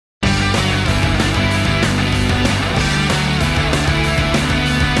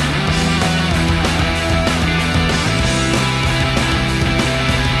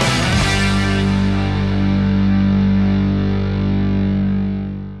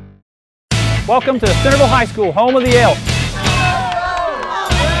Welcome to Centerville High School, home of the Elks.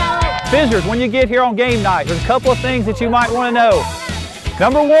 Visitors, when you get here on game night, there's a couple of things that you might want to know.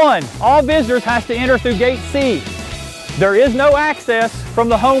 Number one, all visitors have to enter through gate C. There is no access from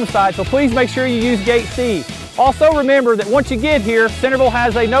the home side, so please make sure you use gate C. Also remember that once you get here, Centerville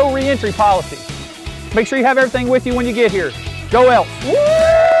has a no re-entry policy. Make sure you have everything with you when you get here. Go Elks!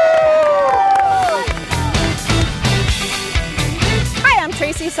 Hi, I'm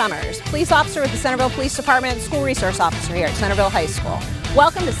Tracy Summers, police officer with the Centerville Police Department, school resource officer here at Centerville High School.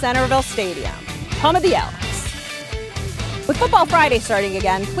 Welcome to Centerville Stadium, home of the Elks. With Football Friday starting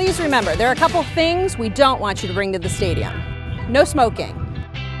again, please remember there are a couple things we don't want you to bring to the stadium. No smoking.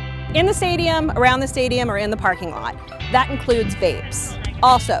 In the stadium, around the stadium, or in the parking lot. That includes vapes.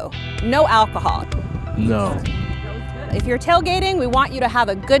 Also, no alcohol. No. If you're tailgating, we want you to have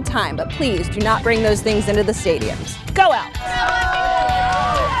a good time, but please do not bring those things into the stadiums. Go Elks!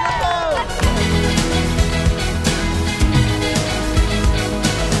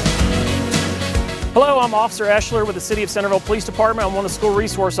 Hello, I'm Officer Eschler with the City of Centerville Police Department. I'm one of the school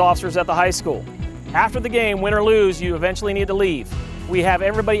resource officers at the high school. After the game, win or lose, you eventually need to leave. We have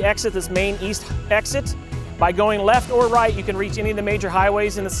everybody exit this main east exit. By going left or right, you can reach any of the major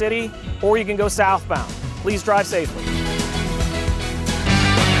highways in the city, or you can go southbound. Please drive safely.